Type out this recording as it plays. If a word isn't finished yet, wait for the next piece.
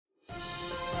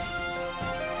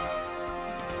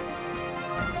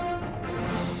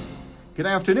Good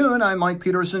afternoon. I'm Mike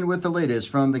Peterson with the latest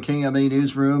from the KMA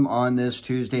newsroom on this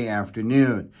Tuesday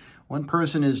afternoon. One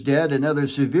person is dead, another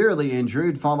severely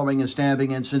injured following a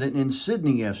stabbing incident in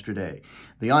Sidney yesterday.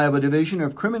 The Iowa Division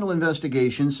of Criminal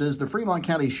Investigation says the Fremont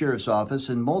County Sheriff's Office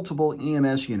and multiple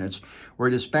EMS units were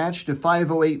dispatched to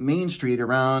 508 Main Street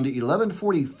around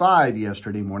 11:45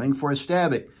 yesterday morning for a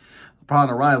stabbing. Upon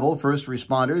arrival, first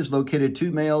responders located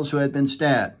two males who had been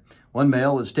stabbed. One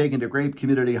male was taken to Grape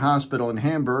Community Hospital in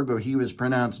Hamburg, where he was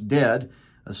pronounced dead.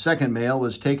 A second male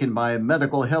was taken by a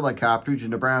medical helicopter to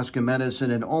Nebraska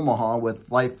Medicine in Omaha with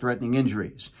life-threatening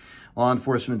injuries. Law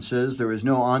enforcement says there is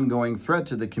no ongoing threat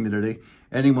to the community.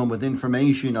 Anyone with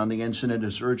information on the incident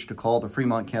is urged to call the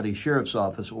Fremont County Sheriff's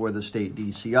Office or the state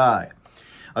DCI.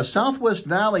 A Southwest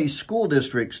Valley School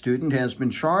District student has been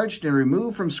charged and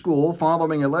removed from school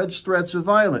following alleged threats of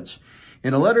violence.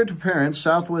 In a letter to parents,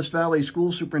 Southwest Valley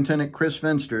School Superintendent Chris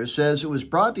Fenster says it was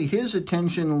brought to his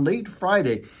attention late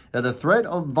Friday that a threat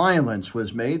of violence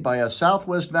was made by a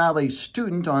Southwest Valley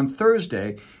student on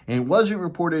Thursday and wasn't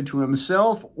reported to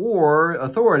himself or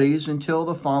authorities until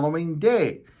the following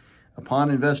day.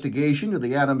 Upon investigation to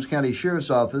the Adams County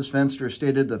Sheriff's Office, Fenster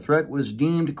stated the threat was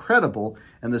deemed credible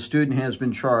and the student has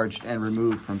been charged and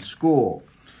removed from school.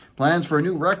 Plans for a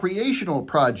new recreational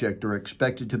project are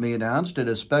expected to be announced at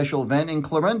a special event in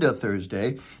Clarinda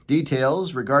Thursday.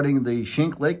 Details regarding the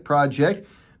Shink Lake project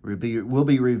will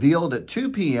be revealed at 2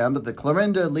 p.m. at the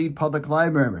Clarinda Lead Public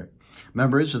Library.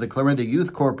 Members of the Clarinda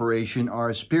Youth Corporation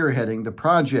are spearheading the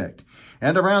project.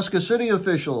 And Nebraska City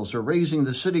officials are raising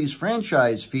the city's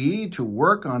franchise fee to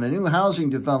work on a new housing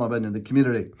development in the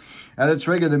community. At its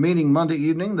regular meeting Monday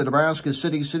evening, the Nebraska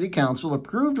City Council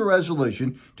approved a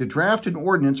resolution to draft an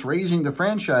ordinance raising the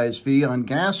franchise fee on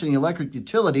gas and electric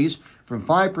utilities from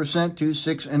 5% to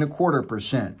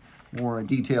 6.25%. More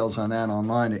details on that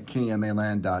online at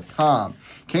KMAland.com.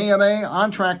 KMA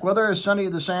on-track weather, sunny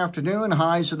this afternoon,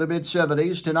 highs of the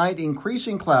mid-70s. Tonight,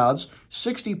 increasing clouds,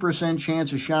 60%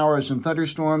 chance of showers and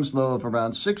thunderstorms, low of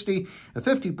around 60. A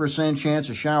 50% chance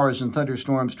of showers and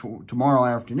thunderstorms tomorrow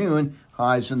afternoon,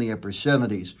 highs in the upper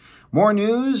 70s. More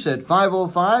news at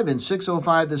 5:05 and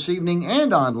 6:05 this evening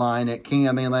and online at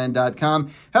KMAland.com.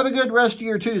 Have a good rest of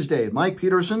your Tuesday. Mike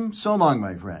Peterson, so long,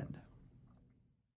 my friend.